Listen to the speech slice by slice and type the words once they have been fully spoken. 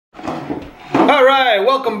All right,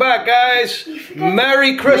 welcome back, guys.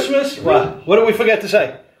 Merry Christmas. What did we forget to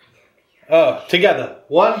say? Oh, together.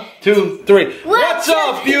 1, 2, 3. What's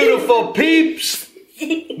up, beautiful peeps?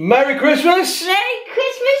 Merry Christmas. Merry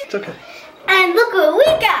Christmas. It's okay. And look what we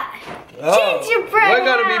got. Gingerbread We're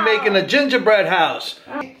going to be making a gingerbread house.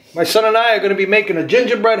 My son and I are going to be making a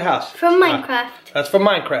gingerbread house. From Minecraft. That's from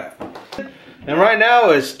Minecraft. And right now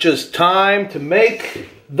it's just time to make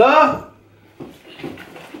the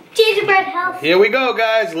Gingerbread house. Here we go,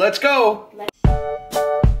 guys. Let's go.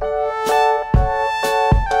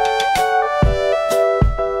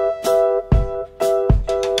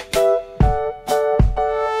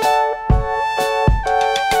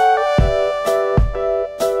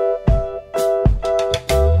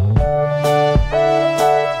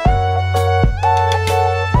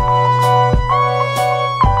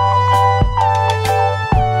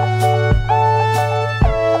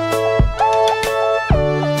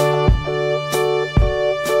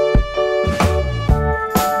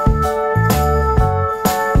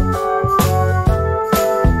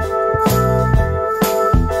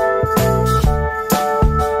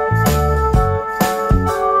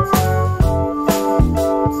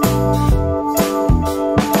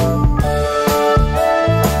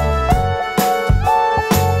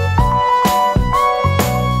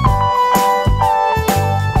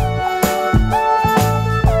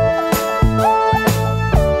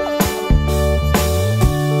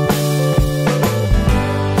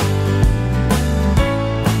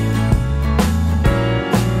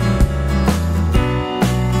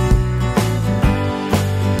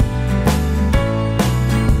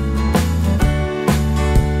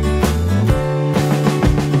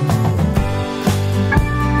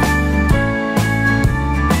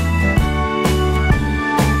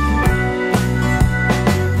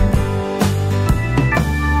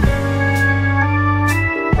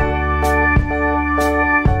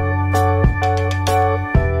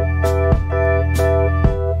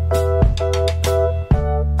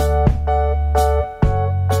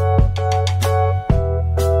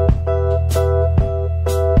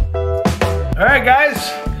 Alright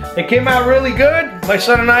guys, it came out really good. My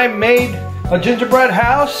son and I made a gingerbread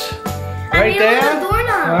house right there.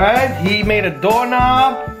 Alright, he made a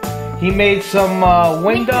doorknob. He made some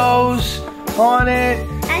windows on it.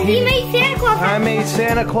 And he made Santa Claus hats. I made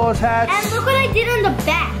Santa Claus hats. And look what I did on the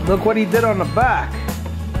back. Look what he did on the back.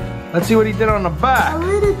 Let's see what he did on the back. A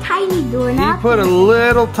little tiny doorknob. He put a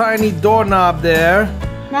little tiny doorknob there.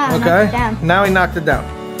 No, okay, knocked it down. Now he knocked it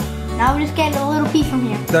down. Now we're just getting a little piece from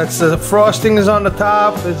here. That's the frosting is on the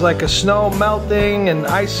top. There's like a snow melting and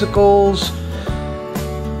icicles.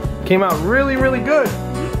 Came out really, really good.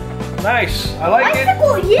 Nice. I like it.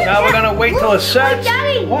 Yeah, now we're gonna wait till it sets.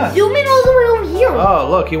 Daddy, what? zoom in all the way over here. Oh,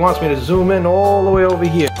 look, he wants me to zoom in all the way over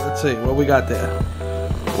here. Let's see what we got there.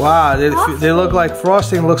 Wow, they look like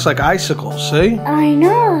frosting. Looks like icicles. See? I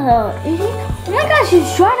know. Oh my gosh,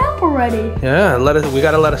 it's dried up already. Yeah, we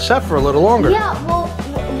gotta let it set for a little longer. Yeah, well,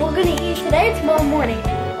 we're gonna eat today or tomorrow morning.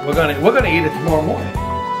 We're gonna eat it tomorrow morning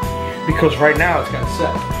because right now it's gotta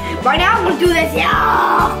set. Right now I'm gonna do this.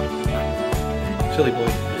 Yeah. Silly boy.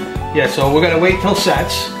 Yeah, so we're gonna wait till it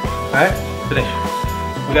sets. All right, finish.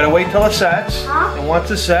 We gotta wait till it sets, and once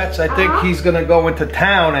it sets, I think he's gonna go into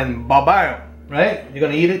town and bye-bye. Right? You're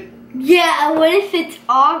gonna eat it? Yeah. What if it's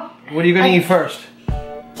off? What are you gonna eat first?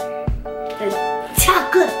 The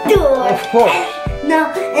chocolate door. Of course. No,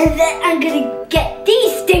 and then I'm gonna get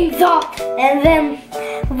these things off, and then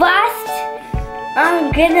last,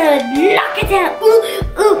 I'm gonna knock it down. Ooh,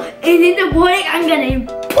 ooh, and in the morning, I'm gonna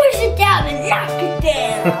push it down and knock it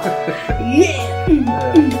down. Yeah.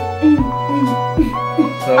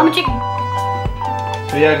 So, I'm a chicken.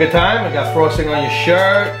 So you had a good time? I got frosting on your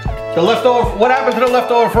shirt. The leftover, what happened to the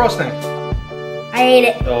leftover frosting? I ate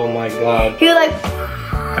it. Oh my God. He was like,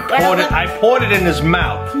 I poured it in his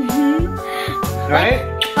mouth. Right?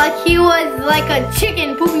 Like he was like a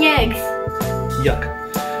chicken pooping eggs. Yuck.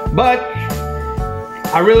 But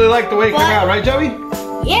I really like the way it came out, right, Joey?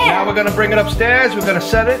 Yeah. Now we're gonna bring it upstairs. We're gonna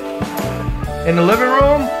set it in the living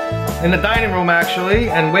room, in the dining room actually,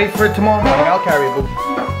 and wait for it tomorrow morning. I'll carry it, boo.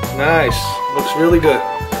 Nice. Looks really good.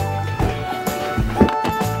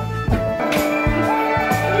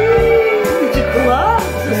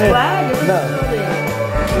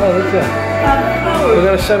 No, that's it. We're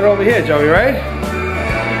gonna set it over here, Joey, right?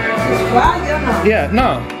 Yeah,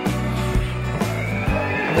 no.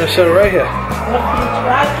 I'm gonna set it right here.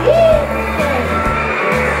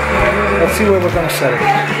 Let's see where we're gonna set it.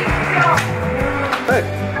 Hey.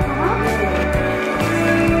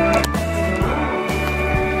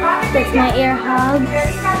 That's my air hog.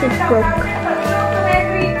 It's broke.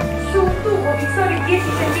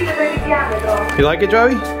 You like it,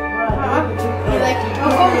 Joey?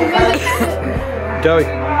 Joey.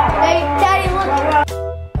 Hey, Daddy, look.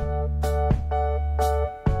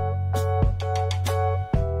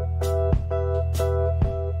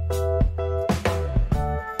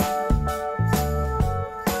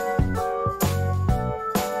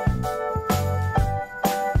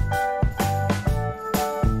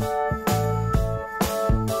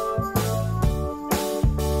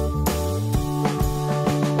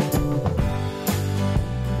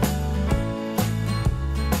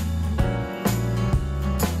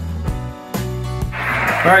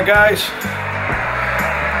 Alright guys,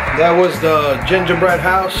 that was the gingerbread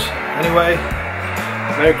house. Anyway,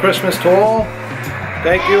 Merry Christmas to all.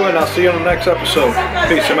 Thank you, and I'll see you on the next episode.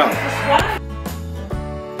 Peace, I'm out.